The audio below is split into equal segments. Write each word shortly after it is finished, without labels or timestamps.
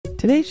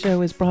Today's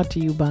show is brought to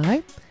you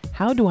by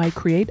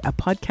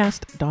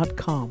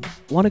howdoicreateapodcast.com.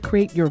 Want to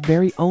create your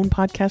very own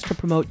podcast to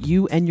promote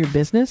you and your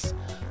business?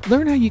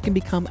 Learn how you can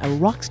become a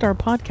rockstar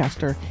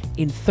podcaster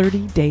in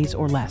 30 days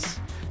or less.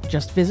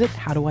 Just visit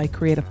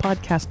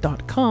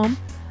howdoicreateapodcast.com.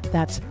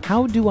 That's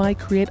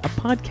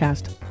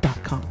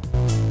howdoicreateapodcast.com.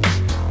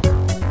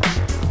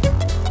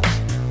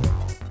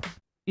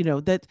 You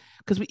know, that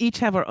because we each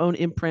have our own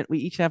imprint, we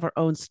each have our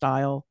own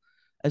style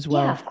as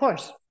well. Yeah, of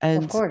course.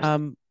 And Of course.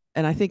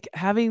 and I think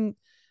having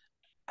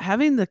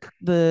the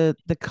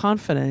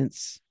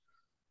confidence,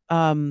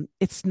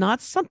 it's not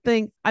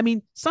something, I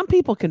mean, some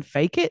people can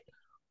fake it,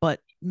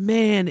 but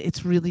man,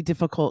 it's really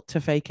difficult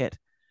to fake it.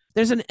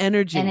 There's an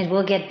energy. And it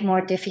will get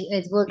more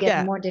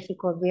Yeah. more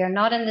difficult. We are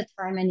not in the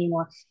time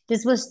anymore.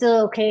 This was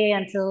still okay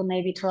until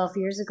maybe 12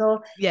 years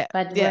ago, Yeah.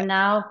 but Yeah. we're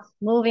now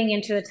moving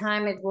into a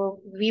time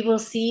we will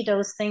see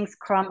those things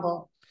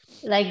crumble.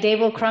 Like they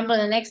will crumble in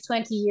the next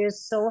 20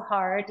 years so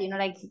hard,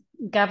 like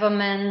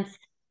government,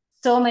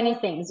 so many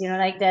things,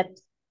 like that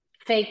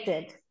faked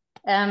it.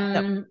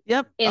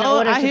 Yep. In Oh,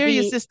 order I to hear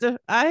you, be, sister.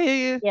 I hear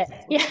you. yeah,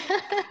 yeah.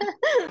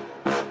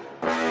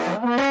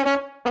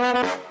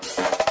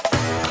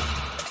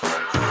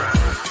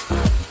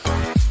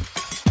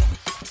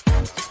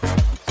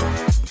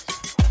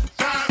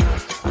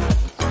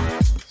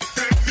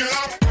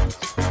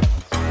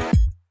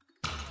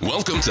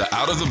 Welcome to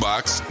Out of the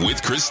Box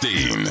with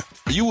Christine.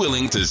 Are you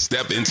willing to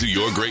step into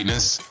your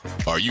greatness?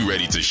 Are you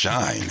ready to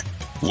shine?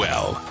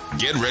 Well,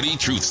 get ready,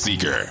 Truth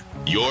Seeker.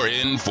 You're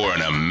in for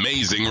an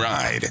amazing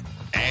ride.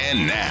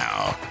 And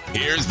now,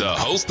 here's the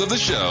host of the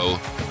show,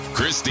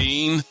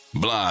 Christine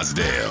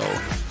Blosdale.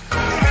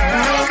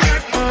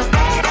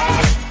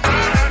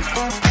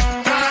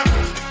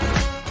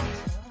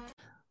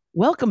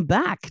 Welcome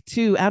back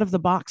to Out of the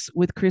Box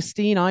with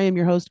Christine. I am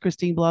your host,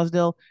 Christine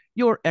Blosdale,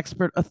 your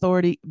expert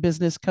authority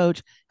business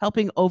coach,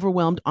 helping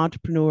overwhelmed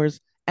entrepreneurs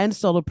and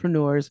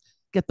solopreneurs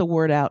get the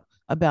word out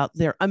about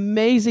their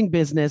amazing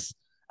business,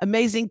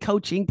 amazing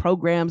coaching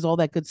programs, all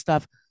that good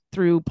stuff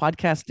through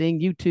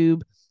podcasting,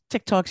 YouTube,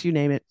 TikToks, you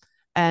name it.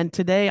 And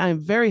today I'm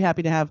very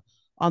happy to have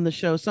on the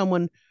show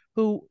someone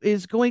who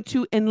is going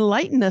to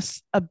enlighten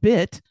us a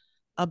bit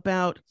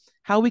about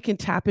how we can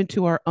tap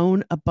into our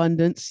own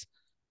abundance,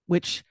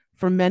 which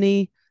for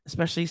many,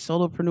 especially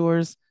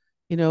solopreneurs,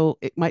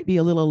 it might be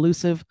a little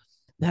elusive,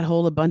 that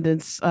whole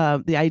abundance,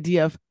 the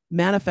idea of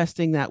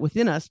manifesting that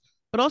within us.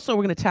 But also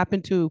we're going to tap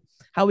into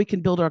how we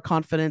can build our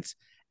confidence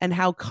and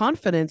how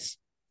confidence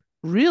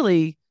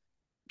really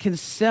can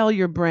sell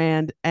your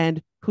brand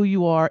and who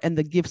you are and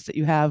the gifts that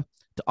you have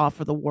to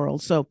offer the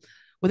world. So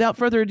without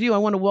further ado, I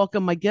want to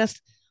welcome my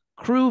guest,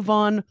 Cru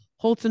von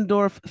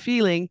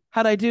Holtzendorff-Fehling.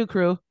 How'd I do,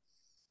 Cru?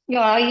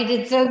 Yeah, you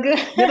did so good.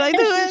 Did I do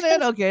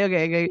it?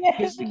 Okay.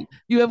 Yes.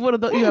 You have one of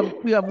the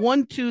you have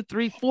one, two,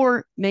 three,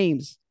 four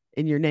names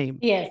in your name.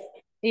 Yes,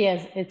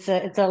 yes,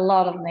 it's a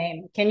lot of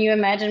name. Can you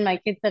imagine my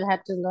kids that had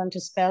to learn to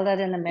spell that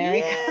in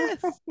America? Yes.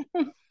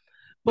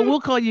 But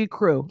we'll call you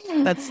Cru.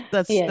 That's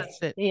Yes,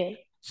 it. yes,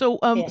 So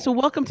yes. so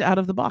welcome to Out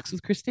of the Box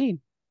with Christine.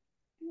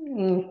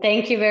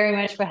 Thank you very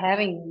much for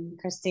having me,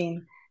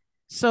 Christine.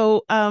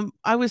 So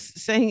I was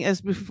saying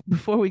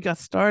before we got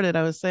started,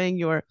 I was saying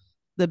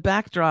the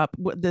backdrop,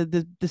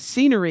 the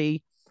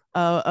scenery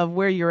of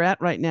where you're at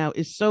right now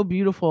is so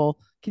beautiful.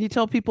 Can you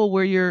tell people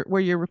where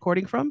you're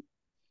recording from?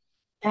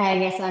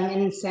 Yes, I'm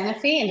in Santa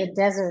Fe, in the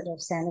desert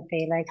of Santa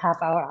Fe, like half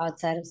hour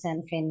outside of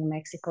Santa Fe, New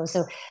Mexico.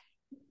 So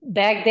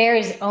back there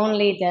is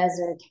only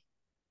desert.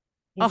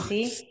 You Oh,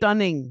 see?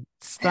 stunning,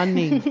 It's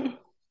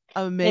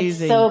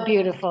amazing. so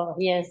beautiful.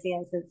 Yes,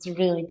 yes, it's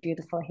really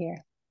beautiful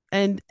here.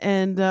 And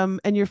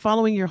you're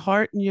following your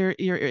heart and your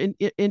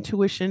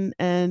intuition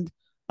and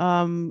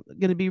going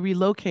to be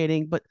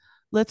relocating. But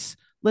let's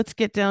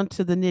get down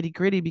to the nitty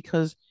gritty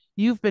because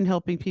you've been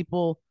helping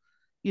people,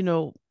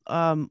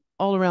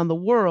 all around the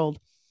world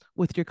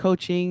with your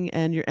coaching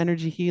and your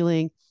energy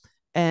healing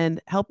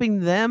and helping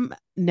them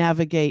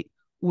navigate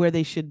where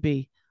they should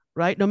be,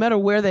 right? No matter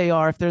where they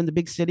are, if they're in the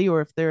big city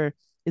or if they're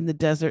in the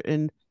desert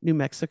in New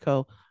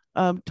Mexico.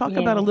 Talk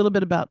about a Yes. little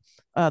bit about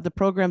the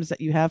programs that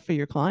you have for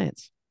your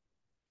clients.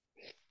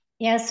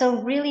 Yeah,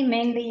 so really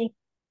mainly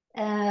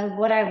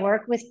what I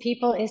work with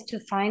people is to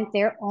find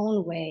their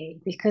own way,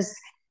 because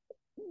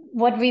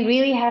what we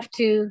really have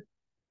to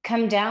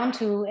come down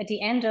to at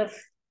the end of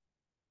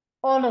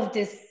all of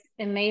this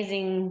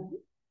amazing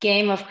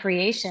game of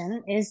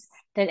creation is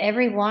that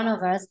every one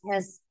of us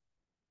has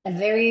a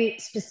very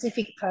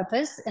specific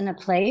purpose in a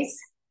place.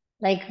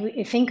 Like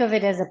we think of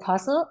it as a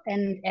puzzle,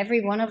 and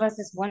every one of us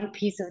is one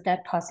piece of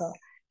that puzzle.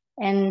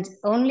 And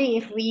only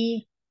if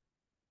we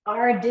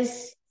are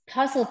this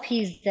puzzle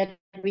piece that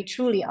we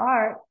truly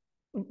are,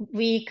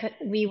 we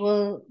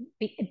will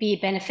be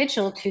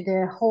beneficial to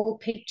the whole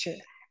picture.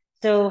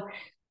 So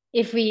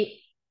if we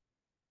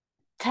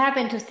tap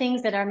into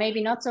things that are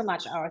maybe not so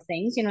much our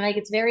things, like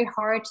it's very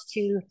hard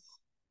to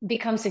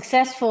become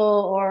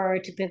successful or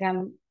to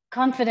become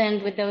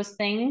confident with those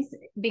things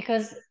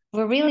because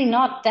we're really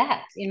not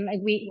that. Like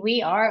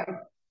we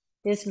are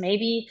this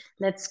maybe,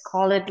 let's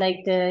call it like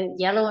the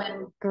yellow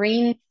and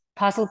green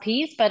puzzle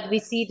piece, but we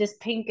see this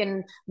pink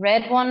and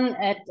red one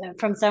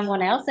from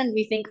someone else, and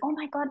we think, oh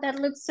my God, that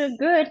looks so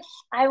good.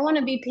 I want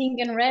to be pink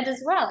and red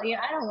as well.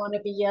 I don't want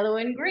to be yellow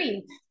and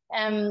green.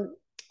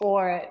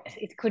 Or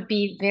it could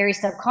be very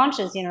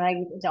subconscious, like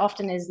it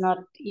often is not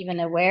even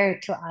aware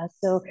to us.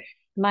 So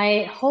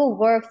my whole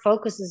work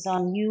focuses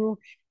on you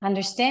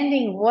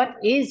understanding what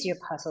is your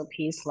puzzle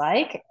piece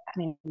like. I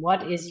mean,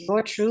 what is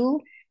your true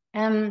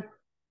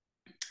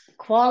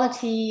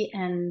quality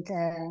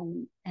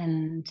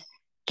and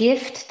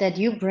gift that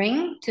you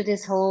bring to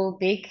this whole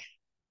big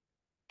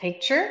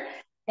picture,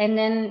 and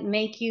then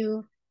make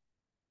you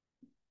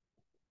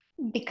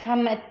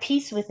become at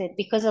peace with it,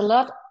 because a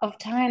lot of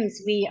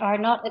times we are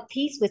not at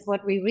peace with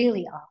what we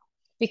really are,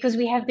 because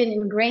we have been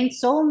ingrained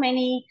so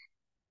many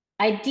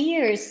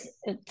ideas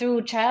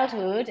through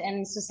childhood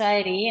and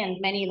society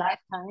and many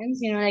lifetimes,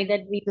 like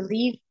that we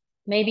believe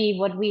maybe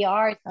what we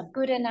are is not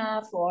good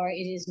enough, or it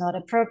is not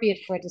appropriate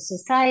for the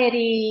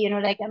society,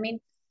 I mean,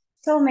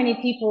 so many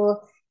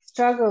people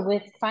struggle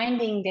with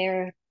finding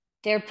their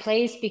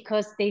place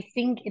because they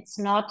think it's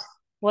not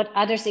what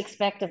others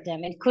expect of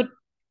them. It could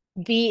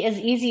be as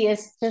easy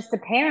as just the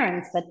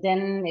parents, but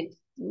then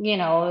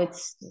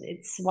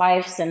it's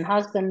wives and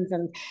husbands,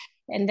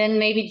 and then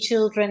maybe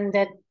children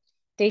that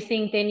they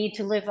think they need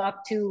to live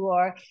up to,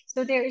 or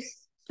so there's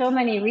so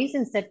many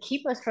reasons that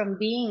keep us from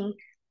being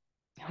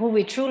who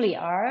we truly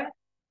are,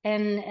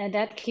 and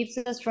that keeps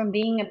us from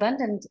being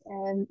abundant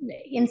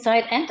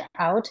inside and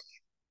out,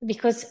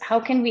 because how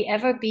can we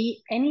ever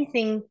be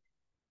anything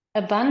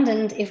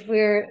abundant if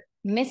we're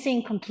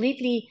missing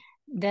completely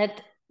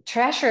that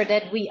treasure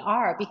that we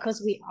are,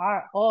 because we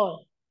are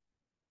all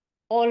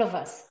of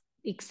us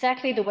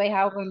exactly the way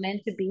how we're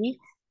meant to be.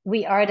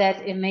 We are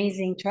that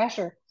amazing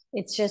treasure.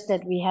 It's just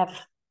that we have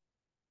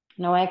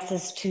no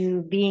access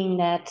to being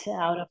that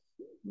out of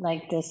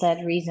like the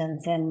said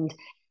reasons. And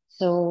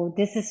so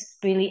this is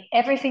really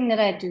everything that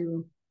I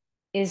do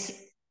is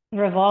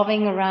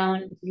revolving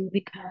around you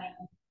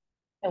becoming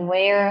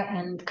aware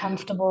and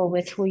comfortable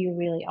with who you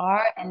really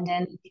are, and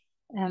then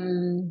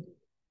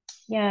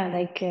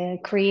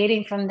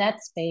creating from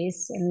that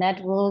space, and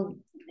that will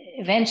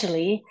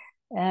eventually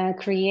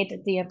create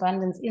the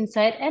abundance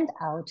inside and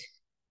out,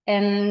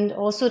 and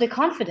also the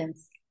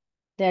confidence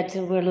that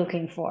we're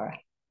looking for.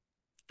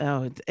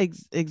 Oh,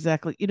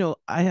 exactly.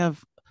 I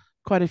have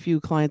quite a few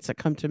clients that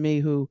come to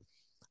me who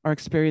are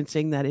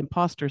experiencing that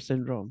imposter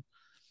syndrome,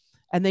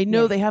 and they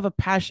know Yes. they have a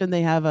passion,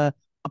 they have a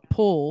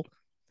pull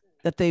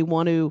that they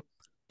want to,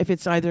 if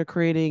it's either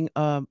creating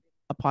a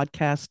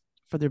podcast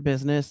for their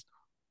business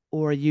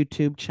or a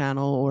YouTube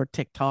channel or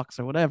TikToks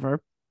or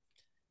whatever.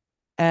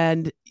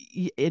 And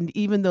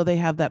even though they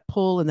have that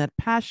pull and that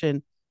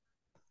passion,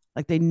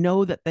 like they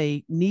know that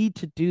they need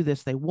to do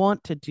this, they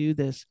want to do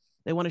this,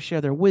 they want to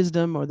share their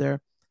wisdom or their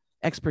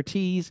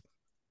expertise,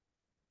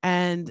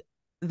 and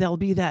there'll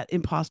be that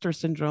imposter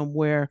syndrome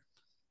where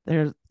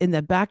they're in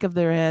the back of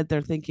their head,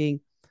 they're thinking,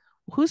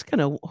 who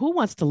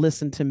wants to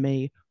listen to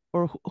me,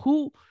 or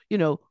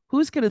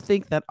who's gonna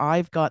think that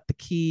I've got the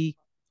key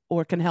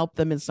or can help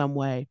them in some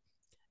way.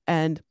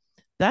 And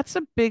that's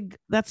a big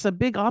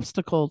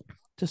obstacle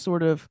to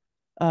sort of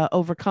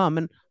overcome.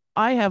 And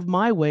I have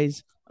my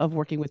ways of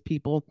working with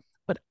people,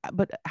 but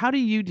how do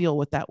you deal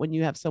with that when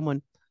you have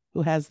someone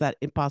who has that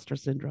imposter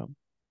syndrome?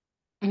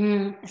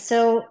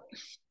 So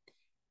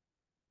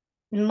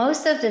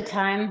most of the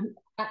time,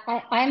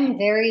 I'm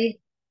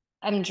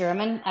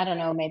German. I don't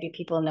know, maybe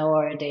people know,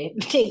 or they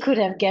could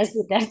have guessed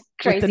with that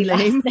With the crazy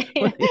last name?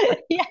 name.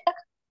 Yeah.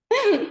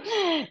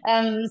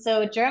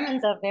 So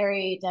Germans are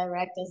very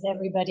direct, as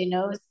everybody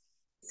knows.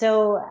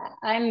 So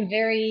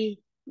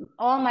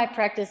all my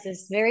practice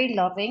is very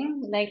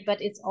loving,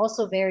 but it's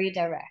also very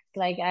direct.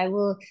 Like I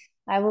will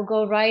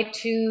go right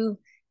to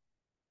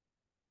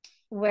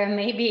where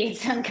maybe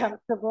it's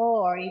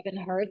uncomfortable or even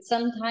hurt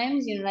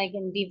sometimes,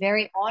 and be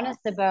very honest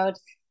about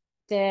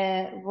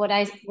what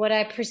I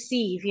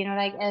perceive,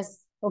 as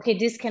okay,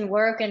 this can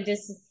work, and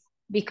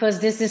because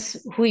this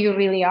is who you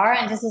really are,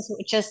 and this is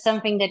just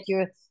something that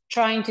you're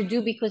trying to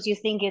do because you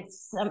think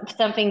it's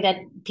something that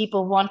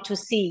people want to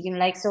see,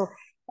 so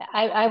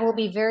I will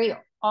be very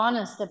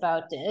honest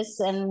about this,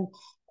 and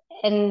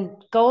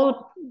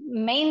go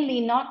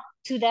mainly not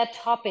to that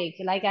topic.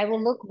 Like I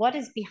will look what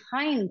is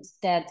behind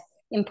that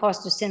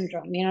imposter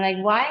syndrome,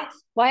 why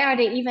are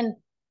they even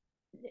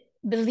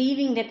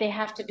believing that they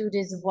have to do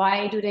this?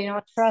 Why do they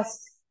not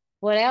trust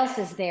what else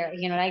is there?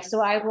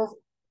 So I will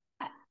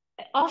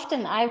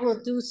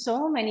do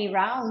so many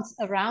rounds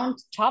around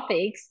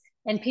topics,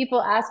 and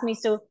people ask me,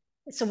 so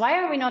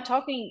why are we not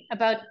talking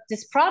about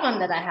this problem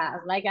that I have?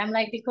 I'm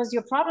like, because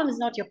your problem is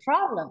not your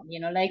problem.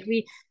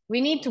 We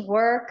need to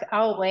work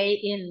our way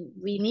in.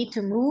 We need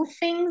to move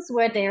things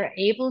where they're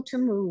able to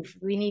move.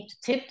 We need to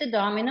tip the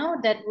domino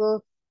that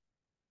will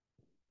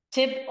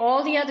tip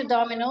all the other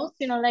dominoes,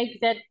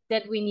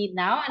 that we need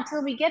now,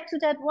 until we get to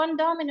that one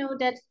domino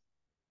that,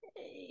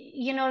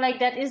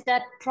 that is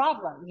that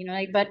problem,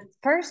 but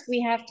first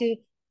we have to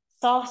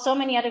solve so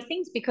many other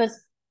things. Because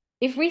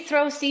if we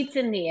throw seeds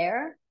in the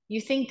air,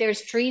 you think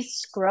there's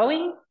trees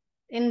growing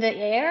in the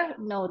air?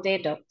 No, they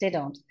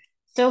don't.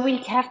 So we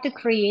have to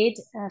create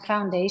a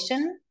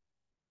foundation,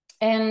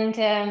 and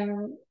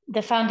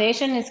the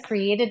foundation is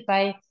created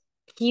by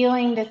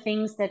healing the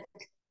things that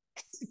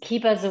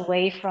keep us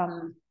away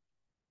from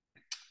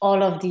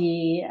all of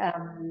the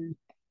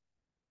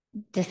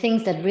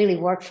things that really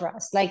work for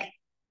us. Like,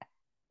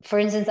 for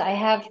instance, I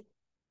have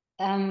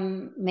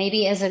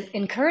maybe as an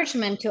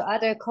encouragement to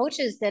other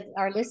coaches that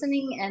are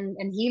listening,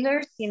 and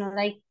healers,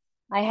 like,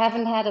 I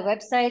haven't had a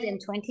website in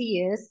 20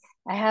 years.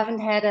 I haven't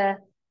had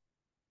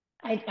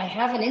I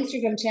have an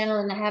Instagram channel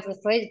and I have a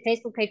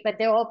Facebook page, but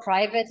they're all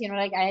private.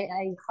 Like,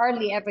 I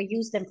hardly ever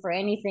use them for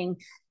anything.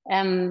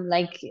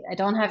 Like, I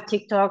don't have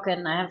TikTok,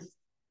 and I have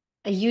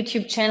a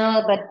YouTube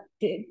channel, but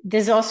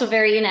this is also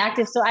very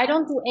inactive. So I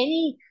don't do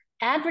any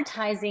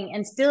advertising,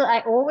 and still I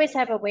always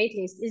have a wait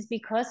list, is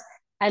because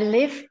I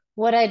live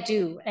what I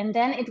do, and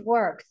then it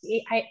works.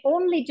 I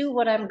only do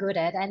what I'm good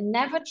at. I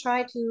never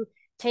try to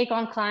take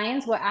on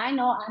clients where I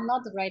know I'm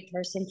not the right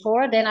person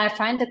for. Then I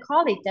find a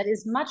colleague that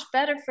is much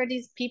better for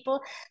these people.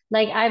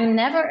 Like, I'm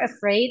never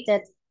afraid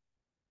that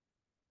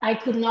I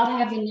could not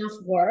have enough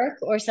work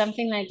or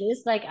something like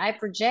this. Like, I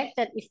project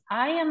that if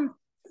I am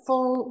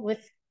full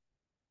with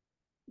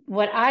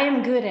what I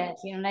am good at,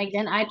 like,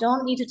 then I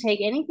don't need to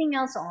take anything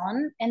else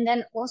on. And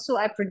then also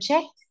I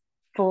project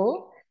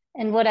full,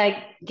 and what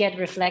I get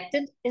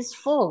reflected is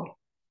full,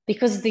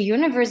 because the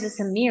universe is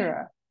a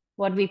mirror.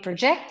 What we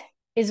project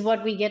is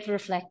what we get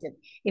reflected.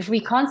 If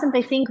we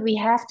constantly think we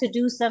have to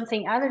do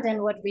something other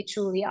than what we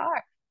truly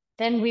are,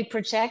 then we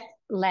project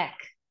lack.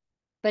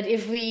 But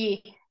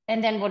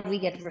and then what we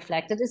get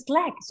reflected is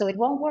lack. So it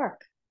won't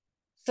work.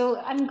 So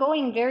I'm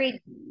going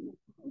very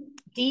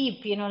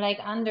deep, like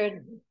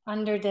under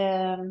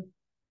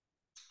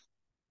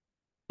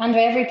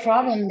every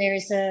problem,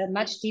 there's a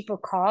much deeper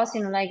cause,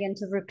 like, and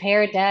to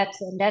repair that.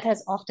 And that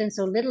has often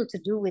so little to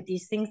do with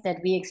these things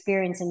that we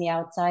experience in the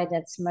outside.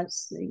 That's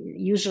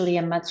usually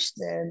a much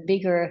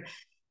bigger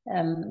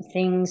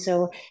thing.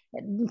 So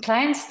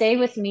clients stay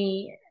with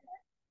me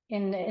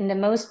in the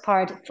most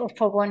part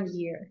for 1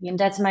 year. And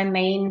that's my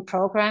main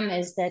program,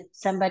 is that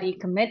somebody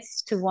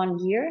commits to 1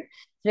 year.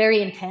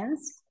 Very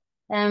intense.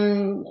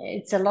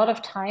 It's a lot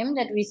of time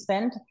that we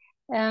spend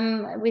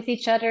with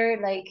each other,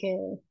 like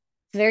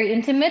very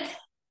intimate,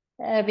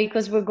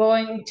 because we're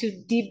going to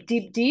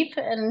deep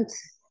and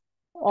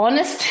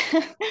honest.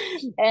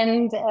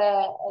 and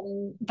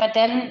but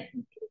then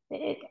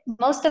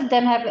most of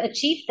them have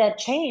achieved that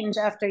change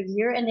after a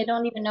year, and they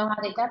don't even know how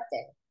they got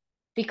there,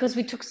 because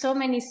we took so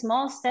many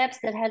small steps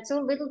that had so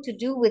little to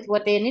do with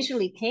what they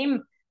initially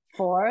came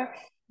for.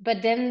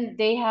 But then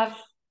they have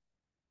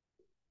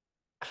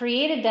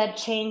created that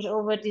change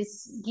over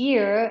this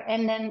year,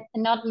 and then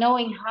not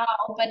knowing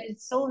how, but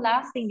it's so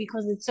lasting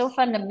because it's so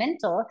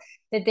fundamental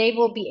that they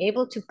will be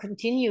able to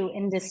continue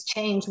in this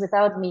change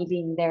without me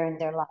being there in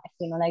their life,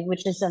 like,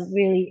 which is a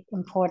really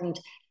important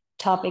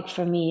topic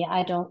for me.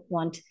 I don't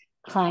want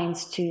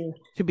clients to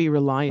be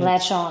reliant,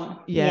 latch on.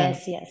 Yeah.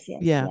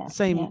 Yeah.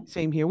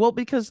 Same here. Well,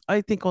 because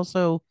I think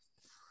also,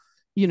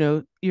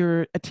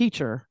 you're a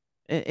teacher,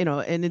 in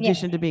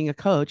addition to being a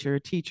coach, you're a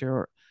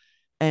teacher,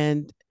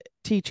 and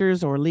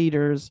teachers or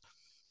leaders,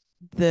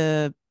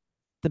 the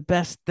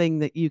best thing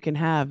that you can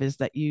have is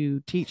that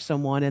you teach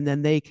someone, and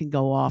then they can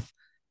go off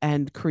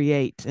and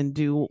create and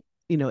do,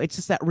 it's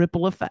just that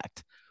ripple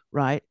effect,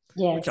 right?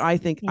 Yes. Which I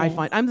think, I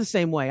find I'm the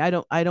same way. I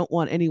don't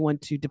want anyone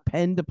to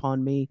depend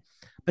upon me,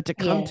 but to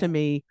come to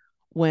me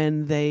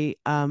when they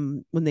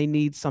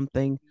need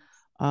something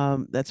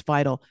that's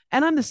vital.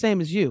 And I'm the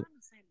same as you.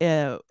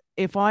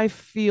 If I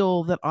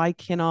feel that I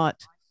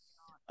cannot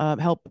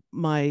help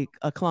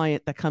a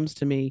client that comes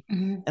to me,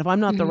 if I'm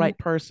not the right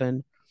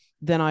person,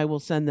 then I will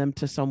send them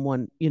to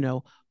someone.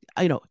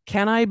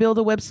 Can I build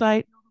a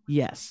website?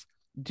 Yes.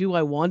 Do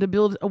I want to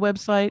build a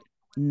website?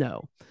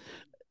 No.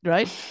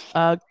 Right?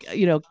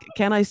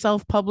 Can I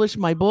self-publish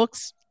my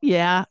books?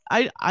 Yeah,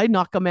 I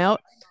knock them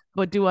out.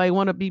 But do I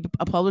want to be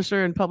a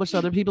publisher and publish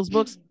other people's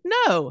books?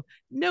 No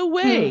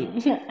way.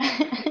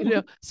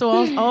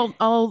 So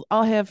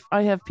I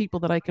have people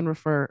that I can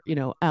refer,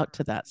 out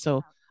to that.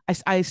 So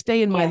I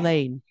stay in my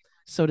lane,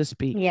 so to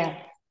speak. Yeah.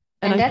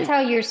 And that's how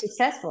you're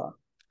successful.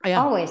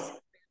 Yeah. Always.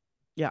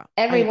 Yeah.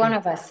 Every one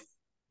of us.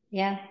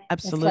 Yeah.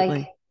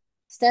 Absolutely.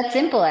 It's that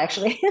simple,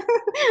 actually.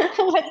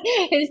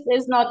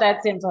 It's not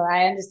that simple.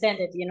 I understand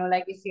it.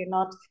 Like, if you're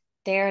not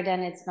there,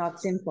 then it's not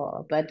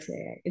simple, but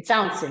it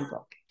sounds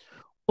simple.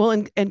 Well,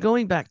 and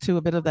going back to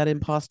a bit of that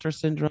imposter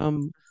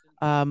syndrome,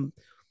 or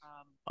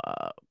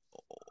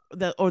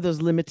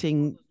those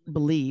limiting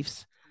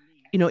beliefs,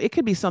 it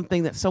could be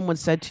something that someone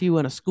said to you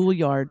in a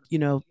schoolyard,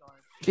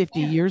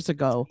 50 years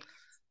ago,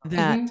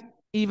 that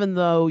even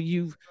though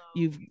you've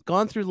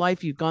gone through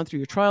life, you've gone through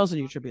your trials and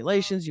your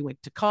tribulations, you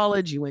went to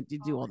college, you went to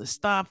do all this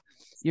stuff,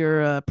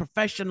 you're a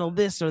professional,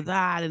 this or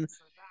that, and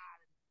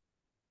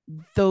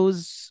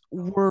those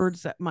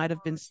words that might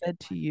have been said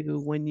to you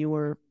when you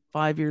were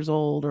 5 years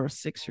old or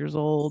 6 years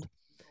old,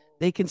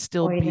 they can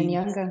still or even be,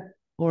 younger.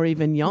 or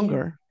even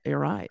younger. You're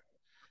right.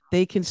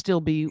 They can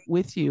still be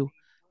with you.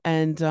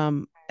 And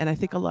I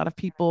think a lot of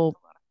people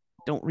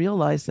don't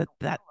realize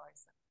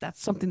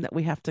that's something that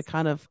we have to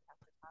kind of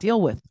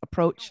deal with,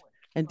 approach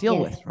and deal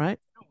Yes. with, right?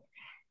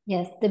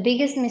 Yes. The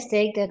biggest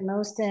mistake that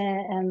most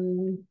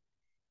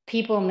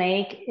people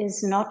make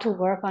is not to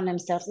work on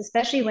themselves,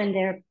 especially when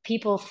they're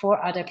people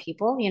for other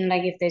people. You know,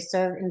 like if they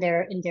serve in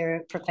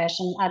their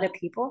profession, other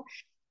people,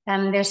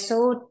 they're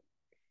so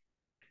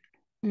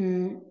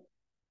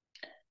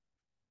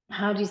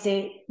how do you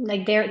say,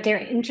 like their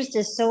interest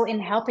is so in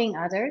helping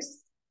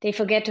others, they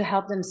forget to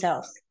help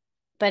themselves.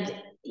 But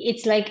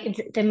it's like it's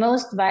the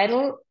most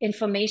vital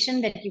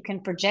information that you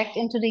can project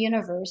into the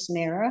universe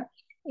mirror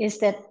is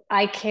that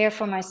I care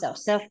for myself,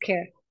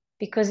 self-care.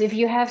 Because if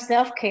you have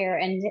self-care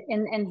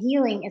and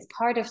healing is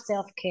part of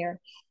self-care,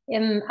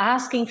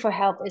 asking for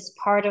help is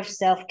part of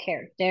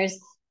self-care. There's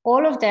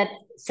all of that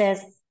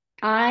says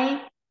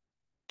I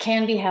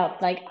can be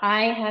helped. Like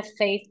I have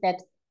faith that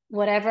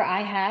whatever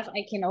I have,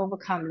 I can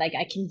overcome. Like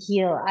I can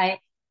heal. I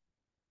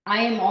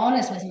am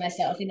honest with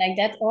myself. And like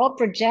that all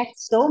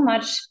projects so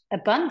much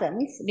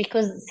abundance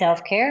because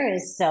self-care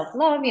is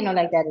self-love, you know,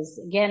 like that is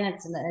again,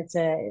 it's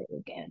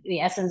the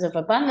essence of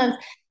abundance.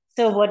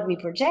 So what we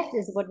project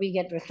is what we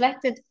get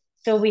reflected.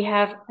 So we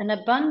have an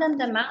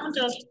abundant amount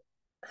of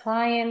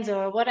clients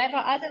or whatever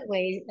other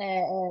ways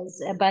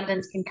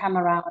abundance can come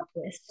around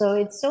with. So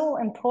it's so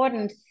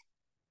important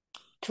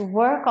to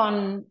work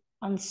on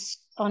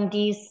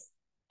these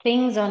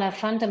things on a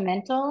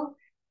fundamental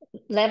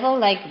level,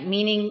 like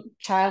meaning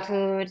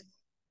childhood,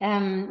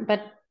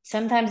 but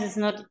sometimes it's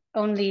not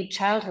only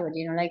childhood,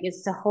 you know, like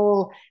it's the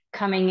whole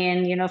coming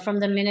in, you know, from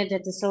the minute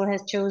that the soul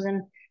has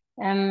chosen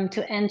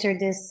to enter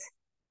this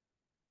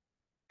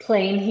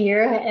plane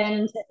here,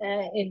 and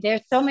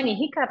there's so many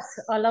hiccups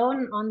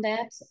alone on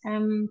that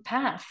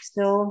path.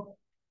 So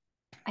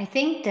I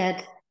think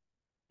that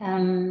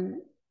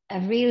a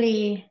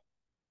really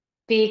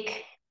big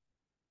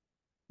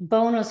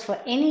bonus for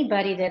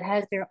anybody that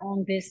has their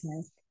own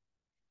business.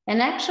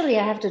 And actually,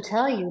 I have to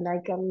tell you,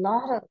 like a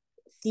lot of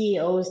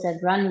CEOs that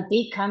run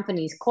big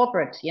companies,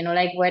 corporate, you know,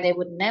 like where they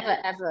would never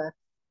ever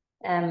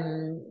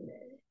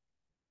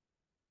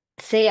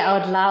say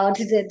out loud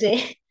that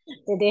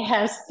they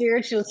have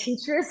spiritual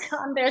teachers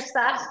on their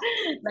staff,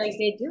 like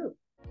they do.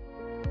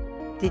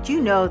 Did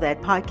you know that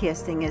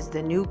podcasting is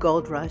the new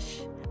gold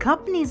rush?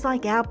 Companies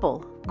like Apple,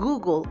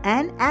 Google,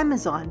 and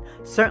Amazon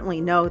certainly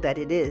know that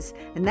it is,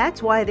 and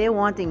that's why they're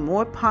wanting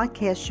more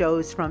podcast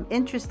shows from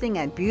interesting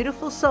and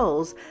beautiful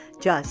souls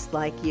just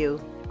like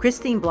you.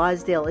 Christine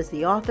Blosdale is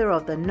the author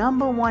of the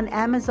 #1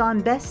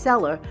 Amazon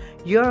bestseller,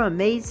 Your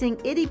Amazing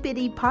Itty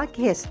Bitty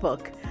Podcast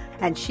Book,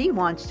 and she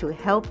wants to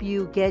help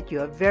you get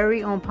your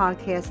very own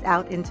podcast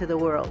out into the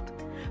world.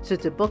 So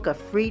to book a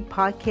free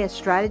podcast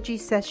strategy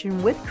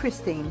session with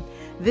Christine,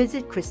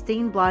 visit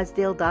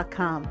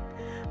ChristineBlosdale.com.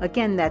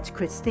 Again, that's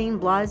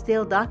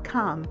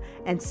ChristineBlosdale.com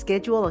and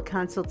schedule a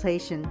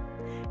consultation.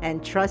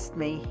 And trust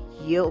me,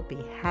 you'll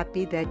be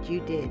happy that you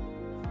did.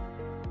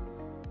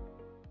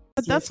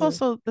 But that's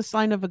also the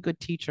sign of a good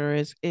teacher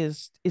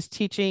is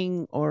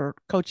teaching or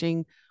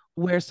coaching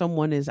where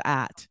someone is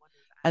at,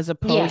 as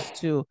opposed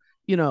to,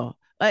 you know,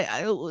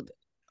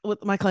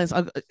 with my clients,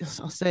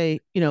 I'll say,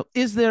 you know,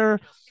 is there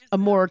a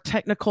more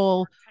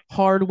technical,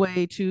 hard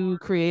way to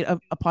create a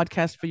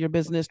podcast for your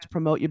business, to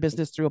promote your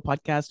business through a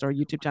podcast or a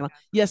YouTube channel?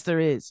 Yes, there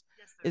is.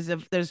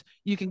 If there's,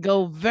 you can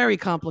go very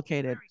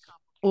complicated,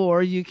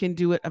 or you can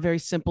do it a very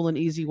simple and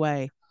easy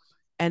way.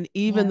 And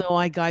even though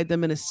I guide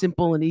them in a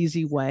simple and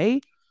easy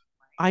way,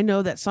 I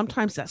know that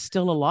sometimes that's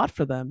still a lot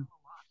for them,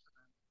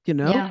 you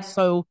know? Yeah.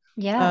 So,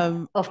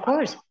 of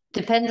course.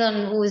 Depends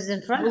on who is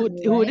in front of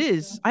you, who right? it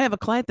is. I have a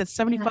client that's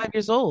 75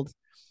 years old,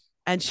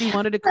 and she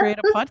wanted to create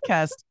a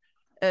podcast.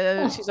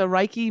 She's a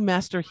Reiki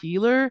master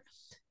healer,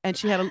 and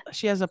she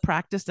has a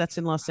practice that's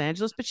in Los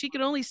Angeles, but she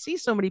could only see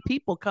so many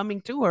people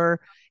coming to her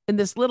in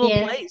this little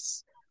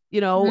place, you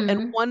know,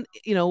 and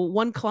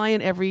one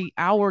client every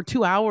hour,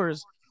 2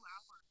 hours.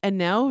 And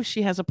now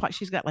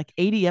she's got like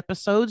 80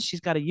 episodes.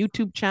 She's got a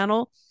YouTube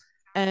channel.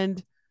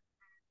 And,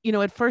 you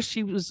know, at first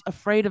she was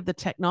afraid of the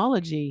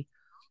technology.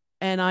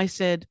 And I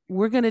said,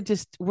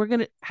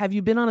 have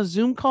you been on a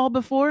Zoom call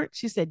before?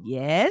 She said,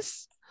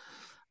 yes.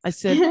 I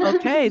said,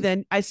 okay,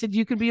 then I said,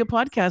 you could be a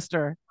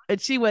podcaster. And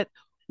she went,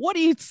 what are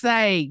you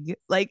saying?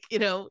 Like, you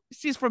know,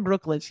 she's from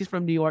Brooklyn. She's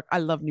from New York. I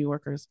love New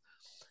Yorkers.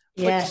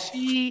 But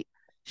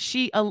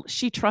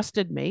she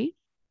trusted me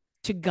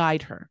to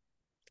guide her.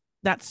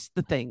 That's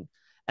the thing.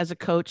 As a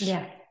coach,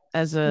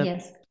 as a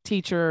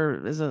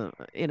teacher, as a,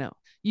 you know,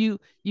 you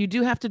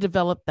do have to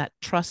develop that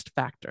trust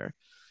factor,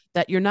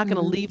 that you're not going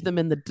to leave them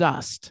in the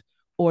dust,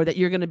 or that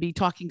you're going to be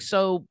talking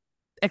so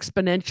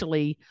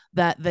exponentially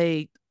that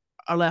they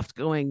are left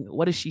going,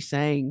 what is she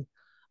saying?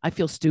 I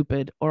feel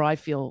stupid, or I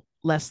feel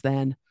less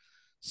than.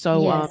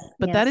 So,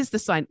 that is the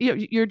sign.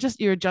 You're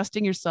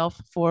adjusting yourself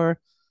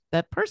for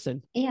that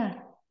person.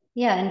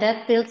 Yeah, and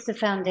that builds the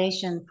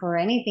foundation for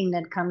anything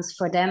that comes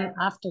for them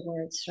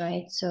afterwards,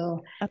 right?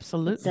 So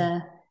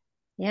absolutely.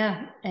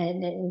 Yeah.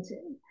 And it's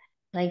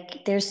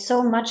like, there's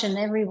so much in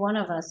every one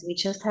of us. We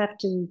just have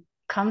to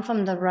come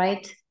from the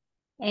right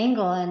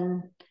angle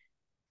and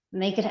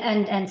make it.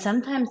 And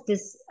sometimes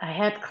I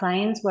had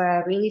clients where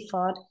I really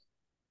thought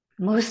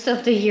most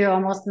of the year,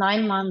 almost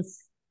 9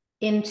 months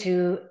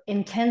into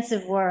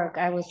intensive work,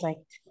 I was like,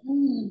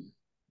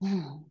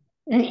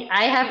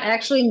 I have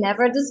actually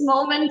never this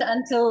moment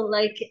until,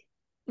 like,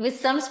 with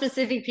some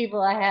specific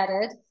people I had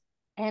it.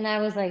 And I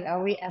was like,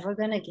 are we ever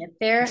going to get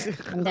there?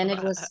 And then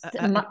it was,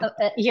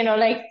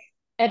 like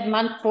at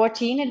month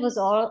 14, it was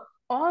all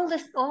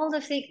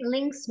the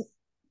links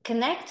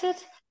connected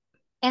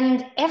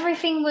and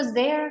everything was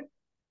there.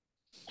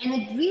 And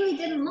it really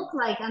didn't look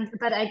like,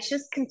 but I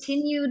just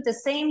continued the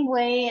same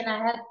way. And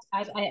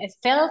I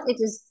felt it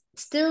is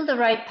still the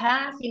right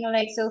path,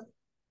 so,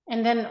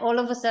 and then all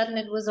of a sudden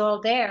it was all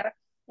there.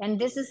 And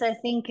this is, I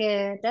think,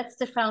 that's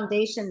the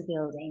foundation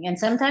building. And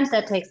sometimes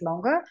that takes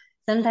longer.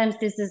 Sometimes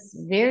this is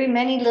very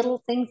many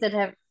little things that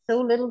have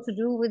so little to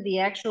do with the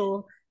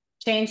actual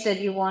change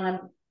that you want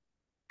to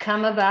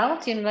come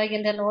about, and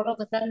then all of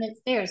a sudden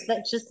it's there.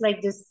 It's just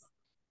like this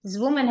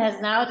woman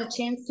has now the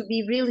chance to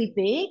be really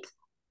big,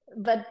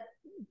 but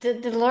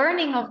the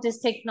learning of this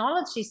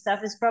technology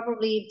stuff is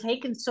probably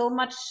taken so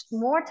much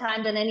more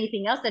time than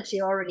anything else that she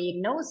already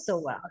knows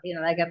so well.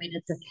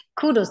 It's a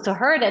kudos to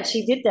her that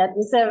she did that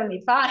with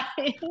 75.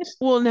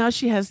 Well, now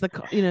she has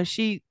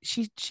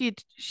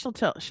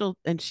she'll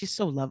and she's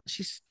so loved.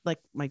 She's like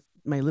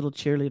my little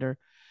cheerleader.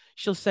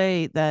 She'll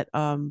say that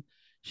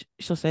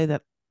she'll say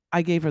that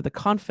I gave her the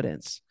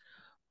confidence,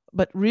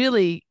 but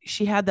really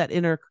she had that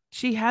inner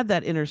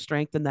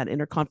strength and that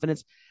inner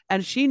confidence,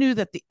 and she knew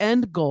that the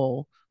end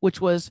goal, which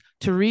was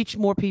to reach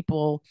more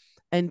people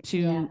and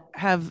to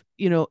have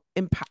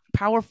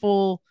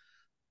powerful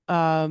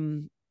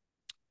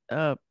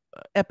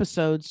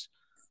episodes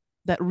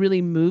that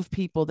really move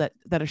people, that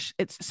are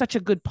it's such a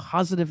good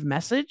positive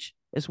message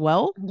as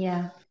well,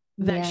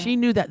 that she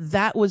knew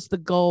that was the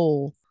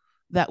goal,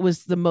 that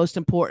was the most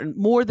important,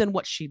 more than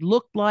what she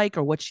looked like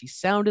or what she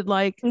sounded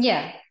like.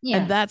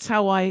 And that's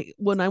how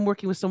when I'm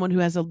working with someone who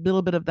has a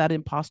little bit of that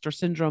imposter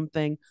syndrome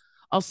thing,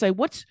 I'll say,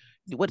 what's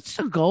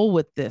the goal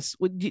with this?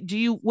 What do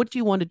you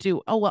want to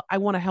do? Oh, well, I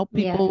want to help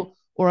people,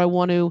 or I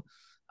want to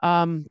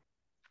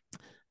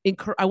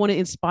I want to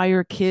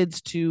inspire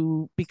kids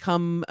to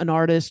become an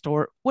artist,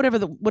 or whatever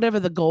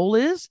the goal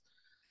is.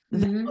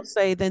 Then I'll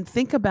say, then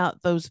think about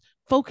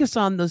focus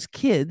on those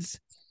kids,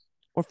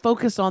 or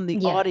focus on the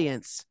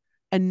audience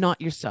and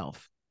not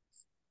yourself.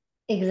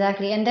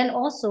 Exactly. And then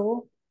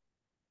also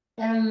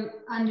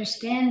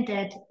understand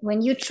that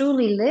when you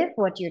truly live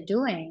what you're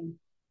doing,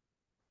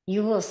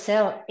 you will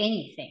sell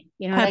anything.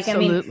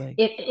 Absolutely.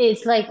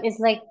 It's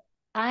like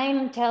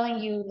I'm telling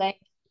you, like,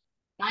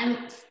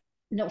 I'm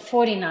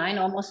 49,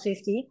 almost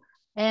 50,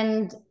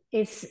 and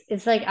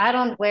it's like I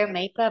don't wear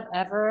makeup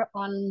ever,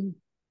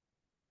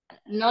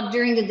 not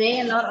during the day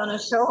and not on a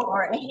show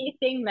or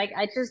anything. Like,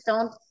 I just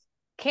don't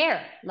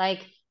care.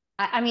 Like,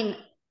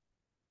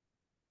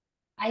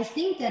 I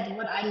think that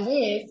what I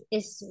live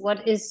is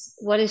what is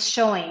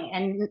showing,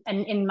 and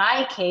in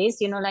my case,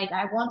 like,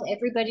 I want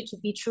everybody to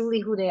be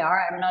truly who they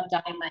are. I'm not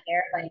dyeing my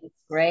hair, like, it's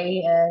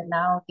gray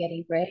now,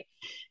 getting gray,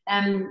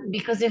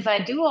 because if I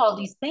do all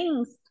these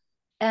things,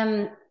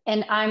 and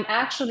I'm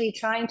actually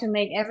trying to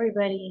make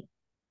everybody,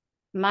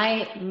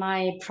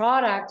 my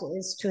product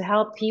is to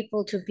help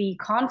people to be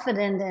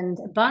confident and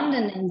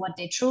abundant in what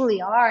they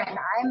truly are, and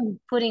I'm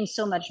putting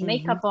so much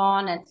makeup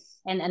on,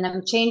 and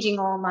I'm changing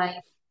all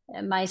my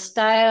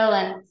style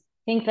and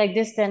things like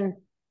this, then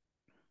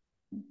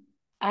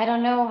I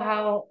don't know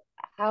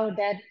how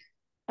that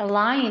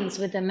aligns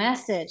with the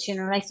message,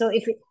 like, so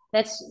if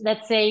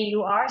let's say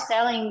you are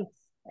selling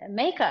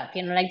makeup,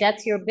 like,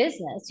 that's your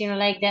business,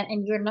 like that,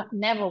 and you're not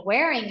never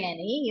wearing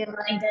any,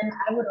 like, then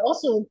I would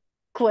also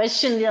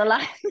question the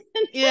alignment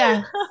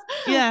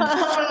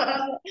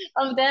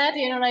of that,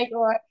 like,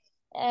 or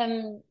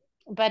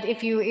but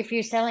if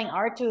you're selling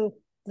art to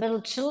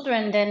little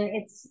children, then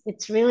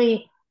it's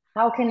really,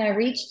 how can I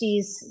reach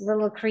these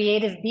little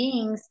creative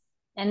beings,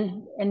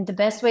 and the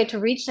best way to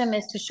reach them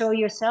is to show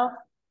yourself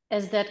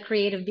as that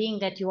creative being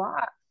that you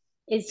are.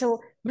 So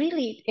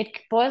really, it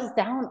boils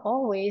down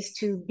always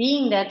to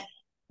being that,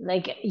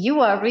 like, you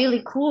are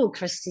really cool,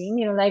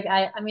 Christine. Like,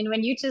 I mean,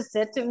 when you just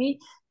said to me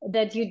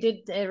that you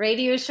did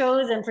radio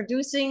shows and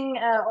producing,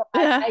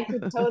 I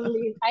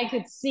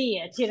could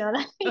see it,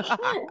 like,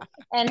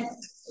 and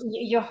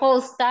your whole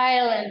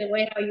style and the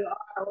way how you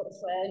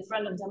are in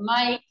front of the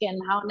mic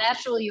and how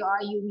natural you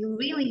are, you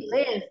really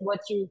live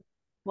what you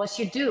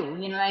do,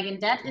 like, and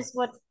that's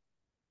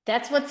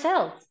what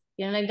sells,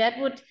 like, that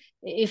would,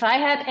 if I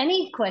had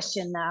any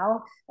question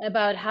now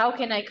about how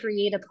can I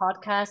create a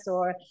podcast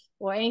or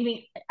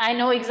anything, I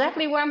know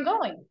exactly where I'm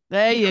going.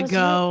 There you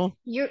go.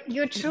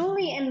 You're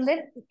truly live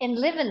in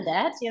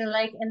that,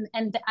 like,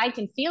 and I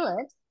can feel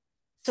it.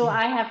 So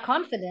I have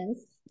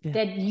confidence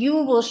that you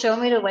will show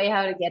me the way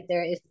how to get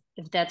there,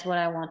 if that's what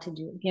I want to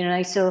do,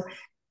 like, so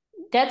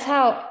that's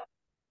how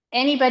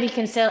anybody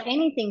can sell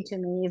anything to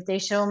me, if they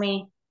show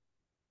me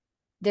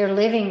they're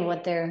living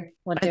what they're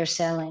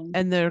selling.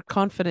 And they're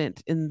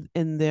confident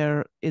in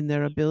their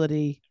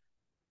ability,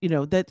 you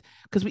know, that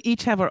because we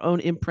each have our own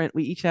imprint,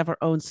 we each have our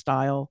own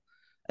style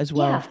as Yeah,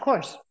 well. of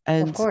course. Of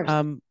And course.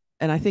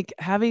 and I think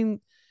having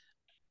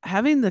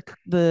the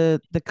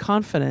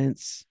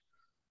confidence,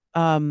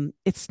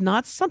 it's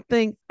not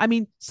something, I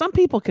mean, some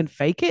people can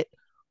fake it,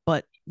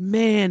 but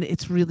man,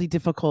 it's really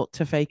difficult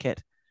to fake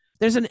it.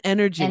 There's an And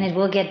energy. it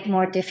will get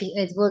more difficult.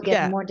 It will get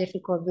Yeah. more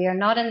difficult. We are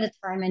not in the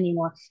time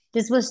anymore.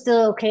 This was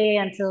still okay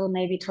until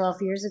maybe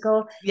 12 years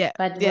ago, Yeah.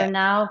 but Yeah. we're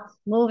now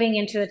moving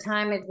into a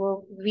time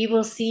we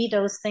will see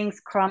those things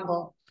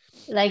crumble.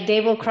 Like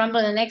they will crumble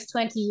in the next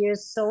 20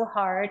 years so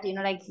hard, you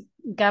know, like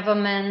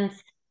government,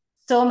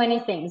 so many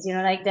things, you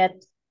know, like that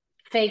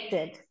faked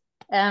it.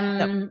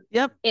 Yep.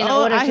 Yep. In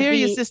Oh, order I to hear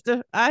you, be,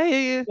 sister. I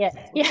hear you. yeah,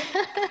 yeah.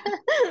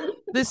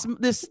 This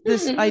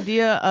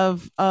idea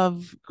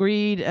of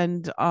greed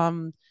and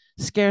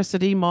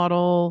scarcity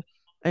model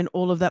and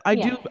all of that.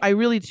 Yeah. I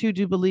really too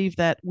do believe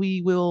that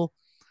we will,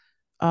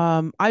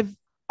 I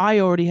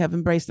already have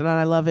embraced it and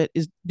I love it,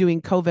 is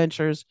doing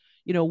co-ventures,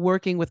 you know,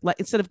 working with, like,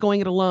 instead of going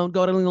it alone,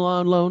 going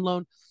alone,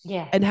 loan,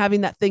 Yeah. and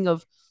having that thing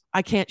of,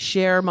 I can't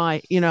share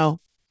my, you know,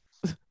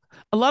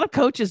 a lot of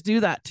coaches do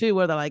that too,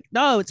 where they're like,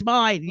 no, it's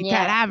mine, you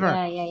can't Yeah. have her.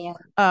 Yeah. Yeah. Yeah.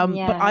 But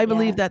Yeah. I Yeah.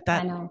 believe that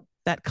I know.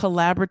 that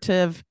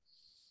collaborative,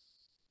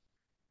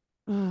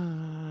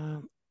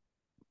 uh,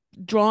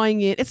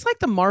 drawing it, it's like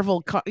the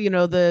Marvel, you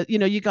know,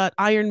 you got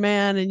Iron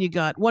Man and you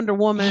got Wonder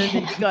Woman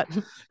and you got,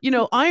 Yeah. you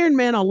know, Iron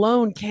Man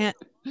alone can't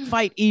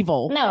fight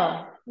evil.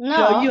 No, You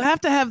know, you no. have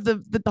to have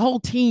the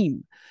whole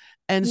team.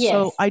 And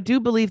so Yes. I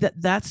do believe that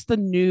that's the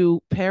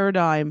new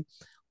paradigm,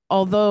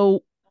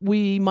 although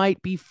we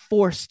might be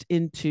forced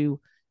into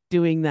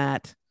doing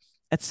that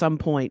at some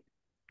point.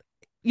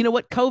 You know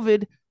what?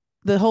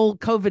 The whole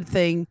COVID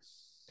thing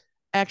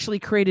actually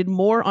created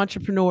more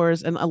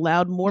entrepreneurs and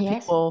allowed more Yes.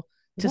 people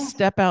to Yes.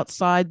 step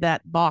outside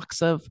that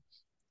box of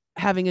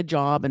having a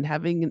job and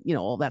having, you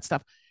know, all that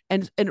stuff.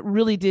 And it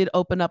really did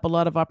open up a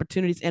lot of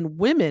opportunities, and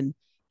women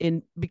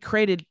in be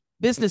created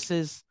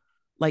businesses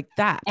like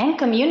that. And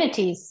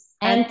communities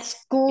And and yes,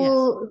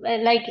 school,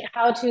 like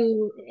how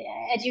to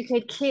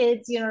educate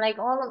kids, you know, like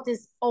all of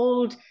this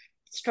old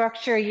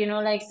structure, you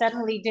know, like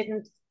suddenly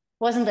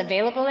wasn't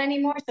available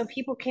anymore. So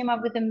people came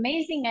up with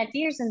amazing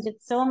ideas and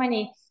did so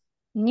many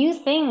new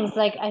things.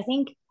 Like I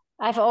think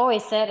I've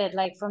always said it,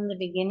 like from the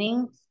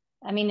beginning.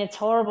 I mean, it's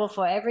horrible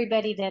for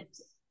everybody that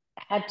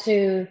had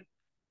to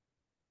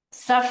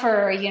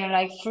suffer, you know,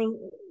 like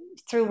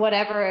through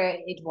whatever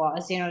it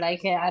was, you know,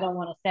 like I don't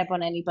want to step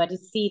on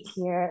anybody's feet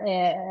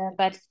here,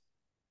 but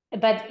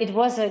it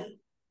was a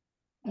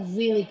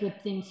really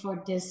good thing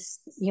for this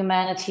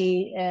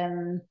humanity,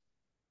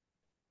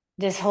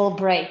 this whole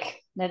break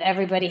that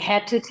everybody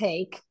had to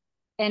take,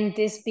 and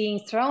this being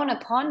thrown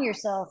upon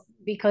yourself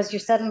because you're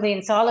suddenly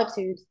in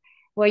solitude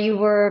where you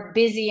were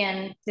busy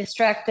and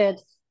distracted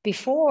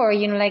before,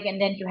 you know, like,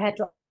 and then you had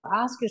to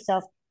ask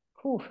yourself,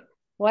 whew,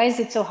 why is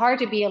it so hard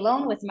to be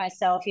alone with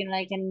myself, you know,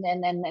 like,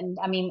 and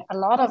I mean, a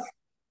lot of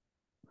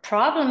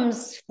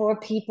problems for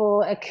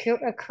people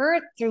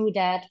occurred through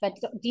that, but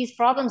these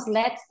problems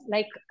led,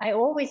 like I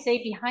always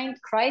say,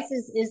 behind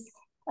crisis is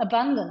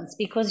abundance,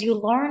 because you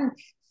learn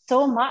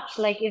so much.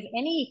 Like if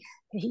any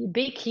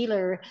big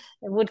healer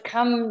would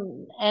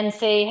come and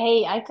say,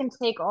 hey, I can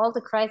take all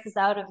the crisis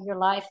out of your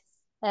life,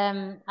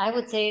 I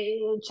would say,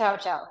 ciao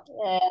ciao,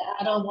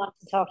 I don't want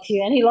to talk to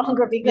you any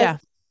longer, because yeah,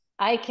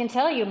 I can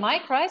tell you my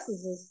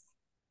crisis is,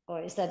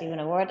 or is that even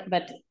a word,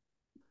 but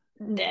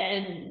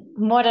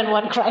more than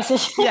one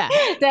crisis. yeah,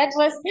 That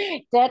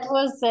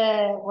was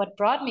what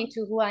brought me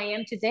to who I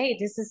am today.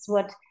 This is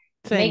what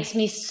same. makes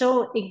me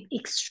so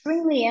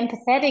extremely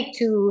empathetic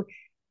to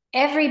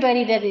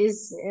everybody that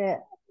is,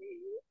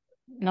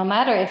 no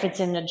matter if it's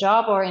in a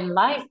job or in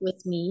life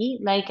with me.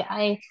 Like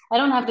I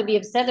don't have to be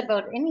upset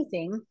about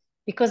anything,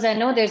 because I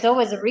know there's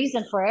always a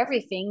reason for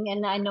everything,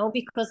 and I know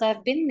because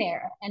I've been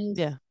there and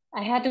Yeah.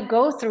 I had to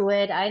go through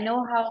it. I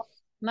know how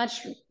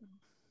much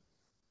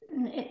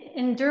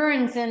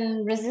endurance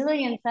and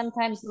resilience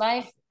sometimes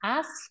life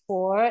asks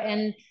for,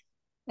 and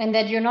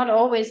that you're not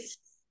always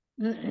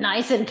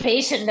nice and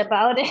patient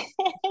about it.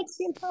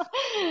 You know,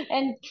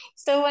 and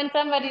so when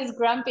somebody's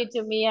grumpy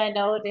to me, I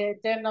know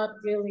they're not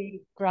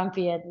really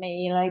grumpy at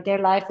me, like their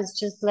life is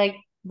just like Yeah.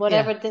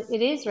 whatever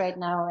it is right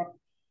now.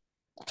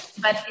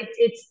 But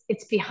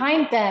it's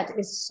behind that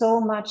is so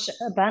much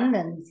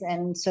abundance.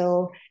 And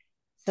so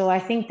I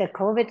think the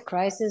COVID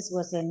crisis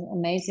was an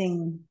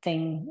amazing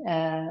thing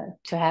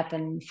to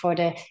happen for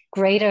the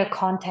greater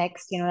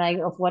context, you know, like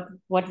of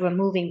what we're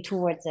moving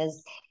towards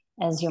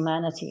as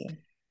humanity.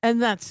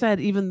 And that said,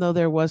 even though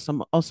there was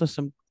some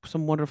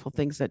wonderful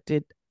things that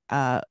did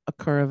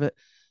occur of it,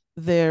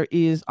 there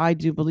is, I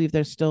do believe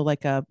there's still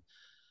like a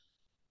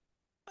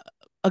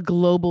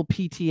global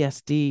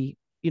PTSD,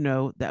 you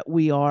know, that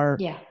we are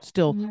Yeah,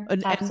 still,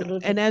 and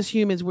absolutely. as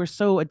humans we're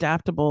so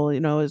adaptable, you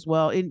know, as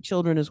well, in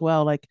children as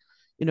well, like,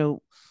 you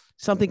know,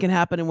 something can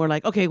happen and we're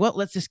like, okay, well,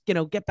 let's just, you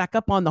know, get back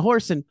up on the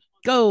horse and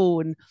go.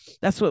 And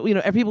that's what,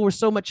 people were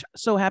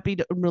so happy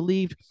and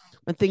relieved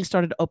when things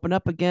started to open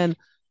up again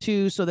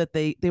too, so that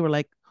they were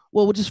like,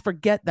 well, we'll just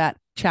forget that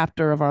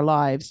chapter of our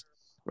lives,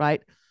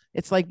 right?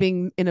 It's like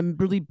being in a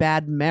really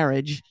bad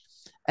marriage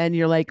and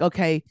you're like,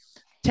 okay,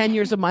 10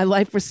 years of my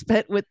life were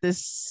spent with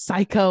this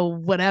psycho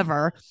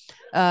whatever.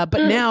 But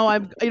now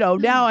I'm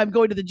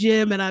going to the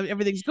gym and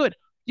everything's good.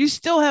 You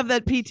still have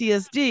that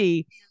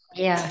PTSD.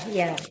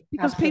 Yeah,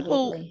 Because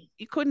people, absolutely.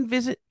 you couldn't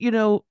visit,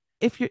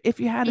 if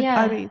you had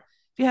Yeah, if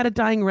you had a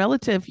dying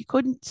relative, you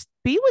couldn't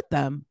be with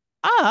them.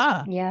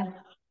 Ah, yeah,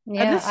 and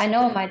yeah. I this,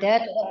 know my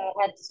dad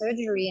had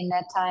surgery in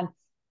that time,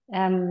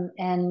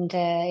 and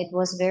it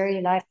was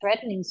very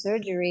life-threatening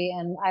surgery,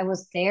 and I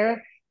was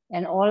there,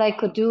 and all I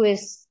could do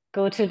is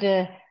go to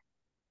the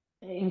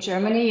in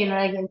Germany,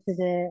 like into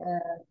the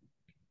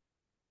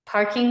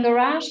parking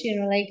garage,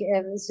 like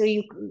so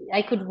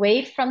I could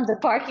wave from the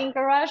parking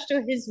garage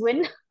to his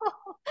window.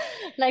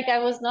 Like I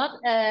was not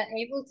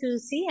able to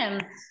see him,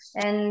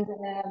 and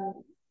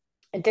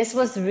this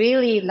was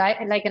really like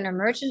an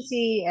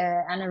emergency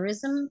oh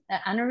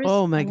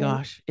my aneurysm,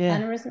 gosh. Yeah.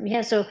 aneurysm.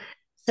 Yeah, so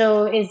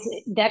is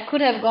that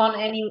could have gone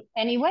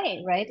any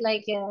way, right?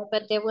 Like,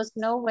 but there was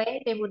no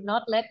way they would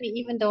not let me,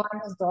 even though I'm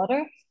his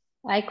daughter,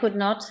 I could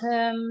not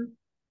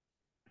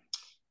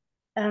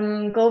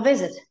go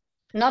visit.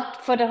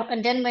 Not for the,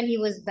 and then when he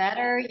was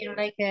better,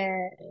 like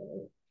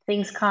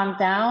things calmed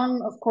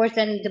down, of course,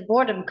 then the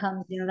boredom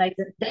comes, like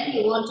then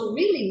you want to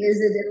really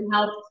visit and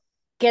help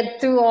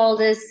get through all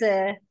this.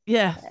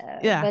 Yeah.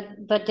 Yeah.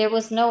 But there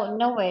was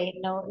no way,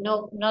 no,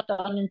 not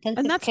on And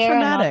intensive that's care,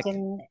 not traumatic.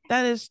 in,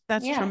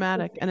 That's yeah,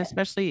 traumatic. And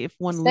especially if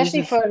one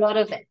especially loses, for a lot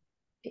of,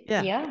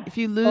 yeah, yeah, if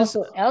you lose,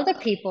 also elder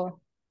people.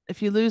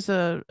 if you lose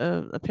a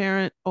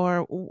parent,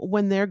 or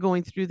when they're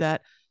going through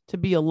that, to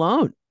be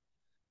alone,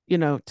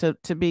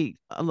 to be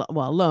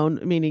alone,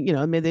 meaning,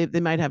 I mean, they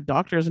might have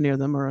doctors near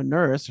them or a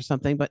nurse or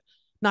something, but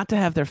not to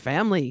have their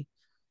family,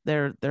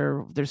 their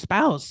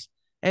spouse.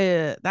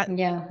 That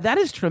Yeah, that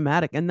is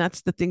traumatic, and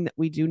that's the thing that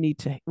we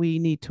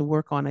need to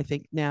work on, I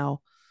think now,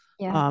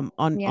 yeah,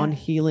 on yeah,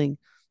 healing,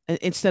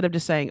 instead of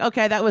just saying,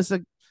 okay, that was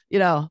that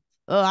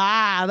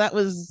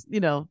was,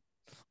 that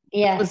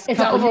yeah, was a it's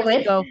couple over years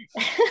with. ago.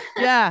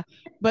 Yeah,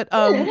 but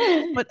my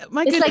It's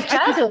goodness, like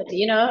I could, childhood,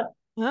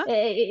 huh?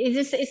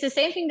 It's the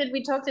same thing that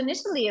we talked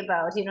initially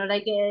about,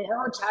 like,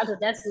 oh, childhood,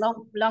 that's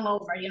long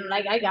over,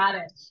 like I got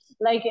it.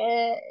 Like,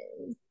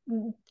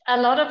 a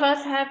lot of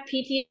us have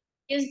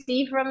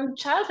PTSD from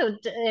childhood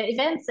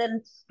events,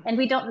 and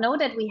we don't know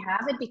that we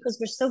have it because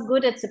we're so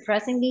good at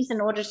suppressing these in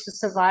order to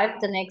survive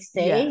the next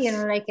day.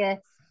 Yes, Like,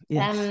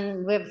 yes.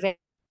 we're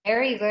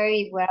very,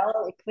 very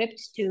well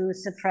equipped to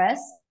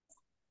suppress,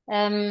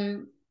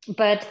 um,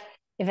 but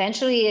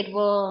eventually it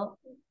will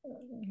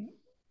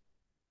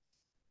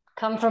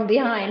come from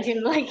behind,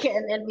 like,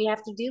 and we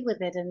have to deal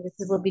with it. And this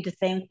will be the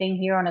same thing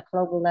here on a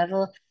global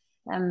level.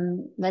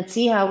 Let's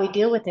see how we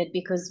deal with it,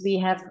 because we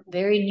have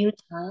very new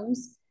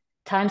times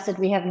that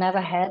we have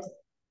never had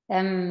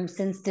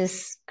since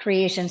this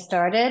creation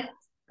started.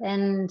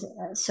 And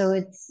so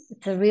it's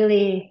a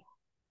really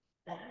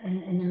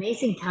an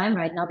amazing time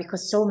right now,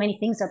 because so many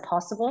things are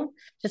possible.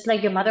 Just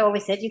like your mother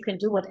always said, you can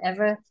do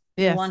whatever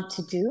you Yes. want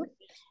to do.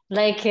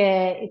 Like,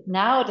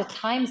 now the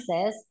time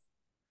says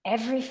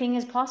everything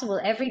is possible.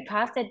 Every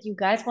path that you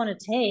guys want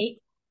to take,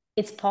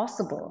 it's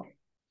possible.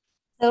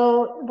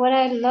 So what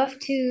I love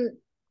to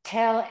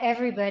tell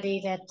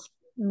everybody that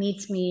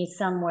meets me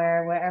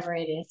somewhere, wherever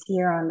it is,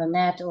 here on the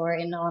net or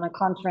on a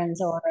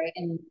conference or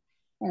in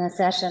a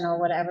session or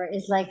whatever,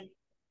 is like,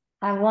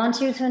 I want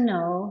you to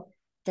know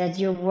that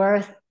you're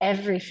worth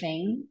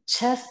everything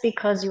just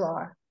because you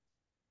are.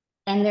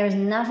 And there's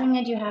nothing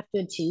that you have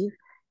to achieve,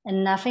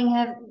 and nothing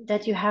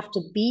that you have to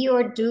be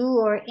or do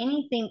or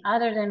anything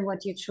other than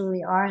what you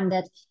truly are. And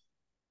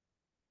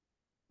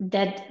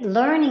that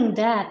learning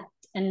that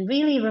and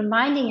really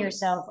reminding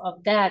yourself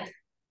of that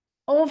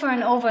over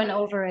and over and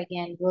over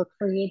again will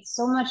create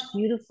so much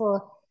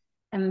beautiful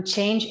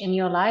change in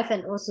your life,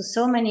 and also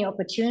so many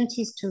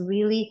opportunities to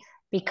really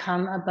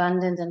become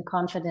abundant and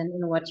confident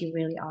in what you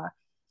really are.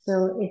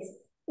 So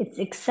it's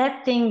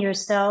accepting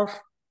yourself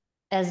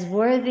as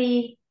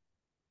worthy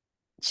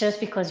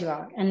just because you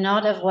are, and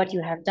not of what you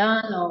have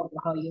done or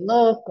how you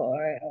look,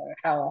 or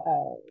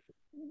how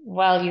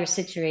well you're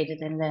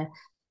situated in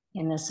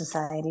the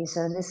society.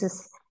 So this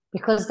is,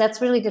 because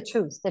that's really the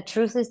truth. The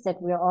truth is that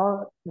we're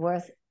all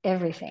worth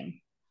everything.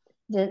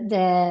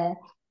 The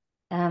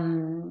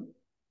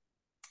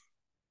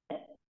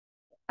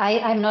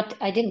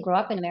I didn't grow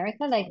up in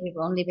America. Like, we've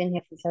only been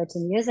here for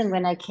 13 years, and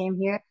when I came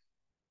here,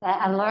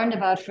 I learned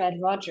about Fred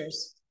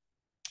Rogers.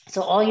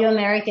 So all you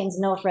Americans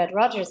know Fred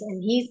Rogers,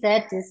 and he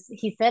said this.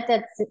 He said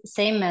that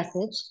same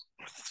message,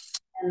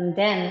 and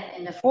then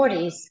in the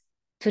 40s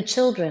to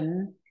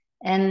children.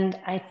 And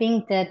I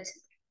think that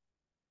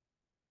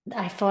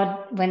I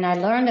thought, when I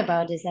learned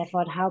about this, I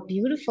thought how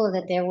beautiful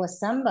that there was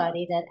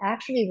somebody that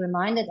actually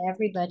reminded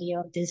everybody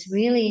of this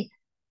really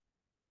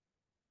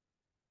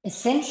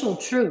essential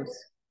truth,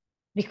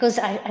 because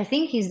I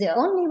think he's the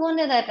only one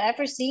that I've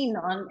ever seen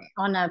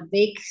on a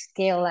big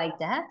scale like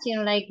that,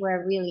 like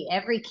where really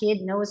every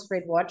kid knows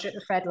Fred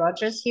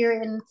Rogers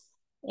here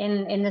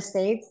in the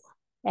States.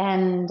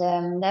 And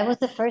that was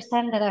the first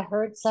time that I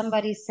heard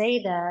somebody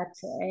say that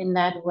in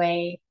that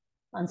way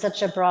on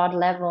such a broad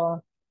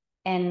level.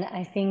 And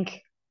I think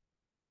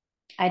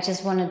I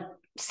just want to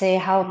say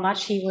how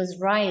much he was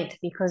right,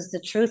 because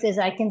the truth is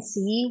I can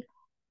see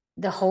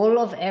the whole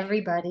of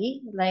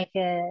everybody. Like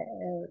I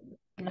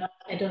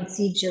don't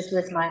see just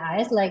with my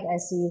eyes, like I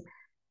see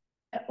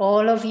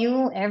all of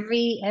you,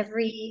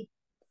 everything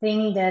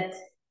that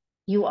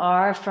you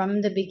are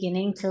from the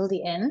beginning till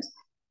the end.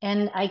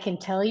 And I can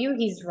tell you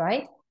he's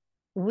right.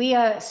 We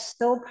are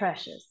so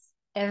precious.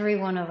 Every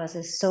one of us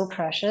is so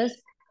precious.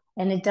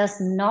 And it does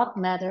not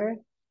matter.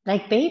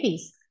 Like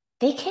babies,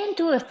 they can't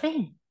do a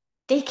thing.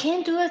 They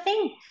can't do a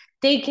thing.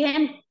 They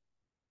can't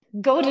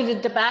go to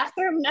the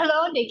bathroom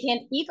alone. They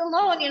can't eat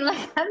alone.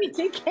 I mean,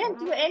 they can't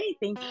do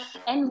anything.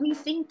 And we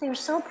think they're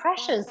so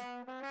precious.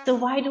 So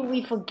why do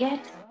we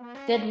forget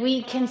that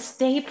we can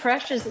stay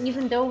precious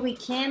even though we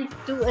can't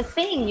do a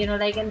thing,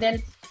 and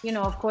then,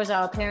 of course,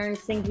 our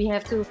parents think we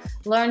have to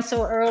learn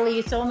so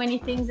early, so many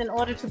things in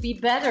order to be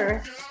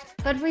better.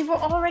 But we were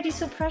already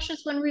so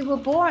precious when we were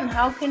born.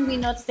 How can we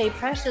not stay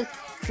precious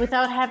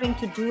without having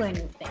to do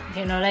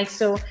anything?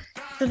 So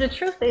the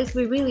truth is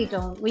we really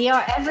don't. We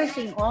are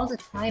everything all the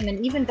time.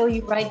 And even though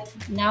you right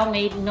now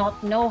may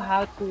not know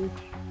how to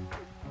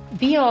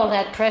be all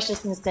that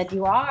preciousness that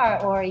you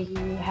are, or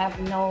you have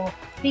no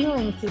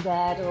feeling to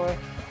that, or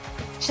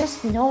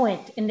just know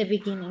it in the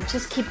beginning.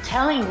 Just keep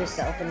telling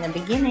yourself in the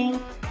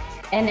beginning,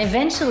 and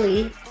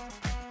eventually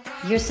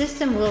your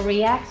system will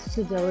react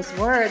to those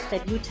words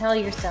that you tell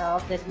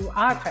yourself that you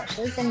are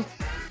precious, and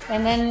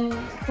then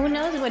who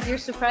knows what you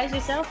surprise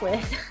yourself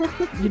with.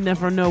 You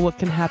never know what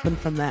can happen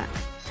from that,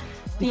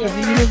 because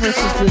the universe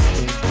is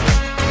listening.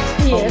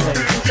 Yes,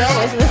 it's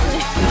always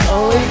listening. It's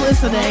always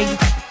listening.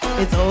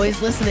 It's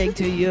always listening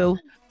to you,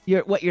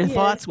 your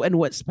thoughts, and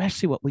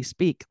especially what we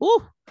speak.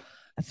 Ooh,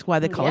 that's why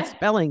they call it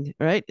spelling,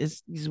 right?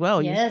 As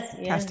well, you're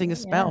casting a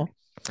spell.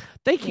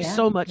 Thank you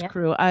so much,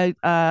 Cru. And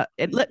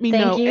let me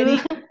know.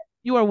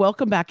 You are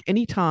welcome back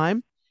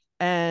anytime,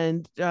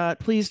 and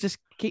please just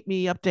keep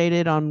me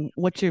updated on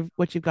what you've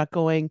got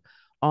going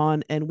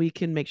on, and we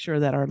can make sure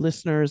that our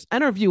listeners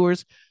and our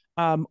viewers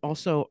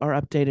also are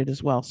updated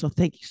as well. So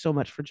thank you so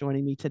much for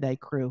joining me today,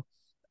 Cru.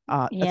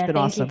 That's been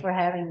awesome. Thank you for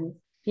having me.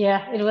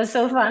 Yeah, it was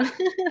so fun.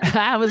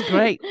 That was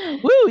great.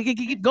 Woo, we can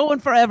keep going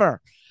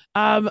forever.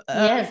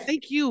 Yes.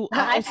 Thank you.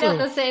 I felt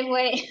the same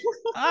way.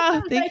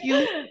 Thank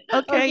you.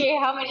 Okay.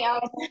 How many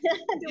hours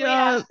do we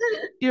have?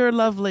 You're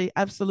lovely.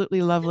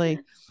 Absolutely lovely.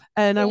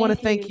 And I want to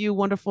thank you,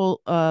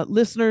 wonderful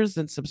listeners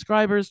and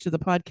subscribers to the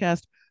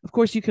podcast. Of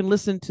course, you can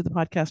listen to the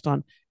podcast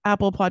on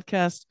Apple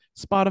Podcasts,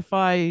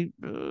 Spotify,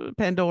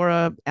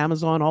 Pandora,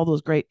 Amazon, all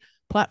those great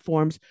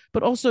platforms.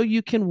 But also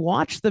you can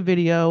watch the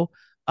video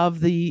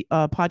of the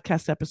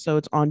podcast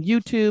episodes on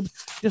YouTube.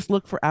 Just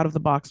look for Out of the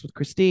Box with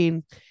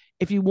Christine.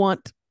 If you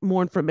want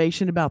more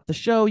information about the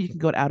show, you can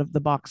go to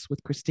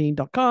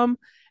outoftheboxwithchristine.com.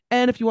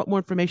 And if you want more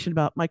information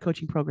about my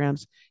coaching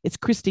programs, it's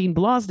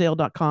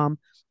christineblosdale.com.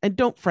 And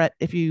don't fret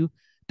if you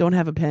don't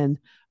have a pen.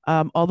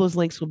 All those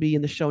links will be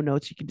in the show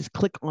notes. You can just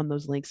click on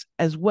those links,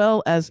 as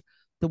well as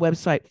the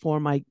website for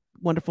my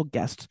wonderful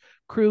guest,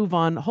 Cru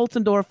von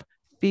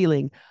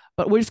Holtzendorff-Fehling.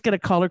 But we're just going to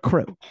call her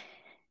Cru.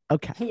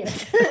 Okay.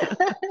 Yes.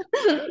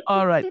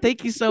 All right.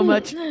 Thank you so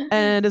much.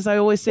 And as I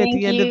always say at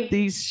the end of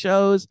these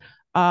shows,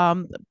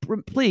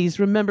 please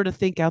remember to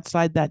think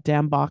outside that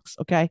damn box.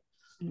 Okay.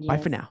 Bye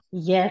for now.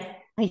 Yes.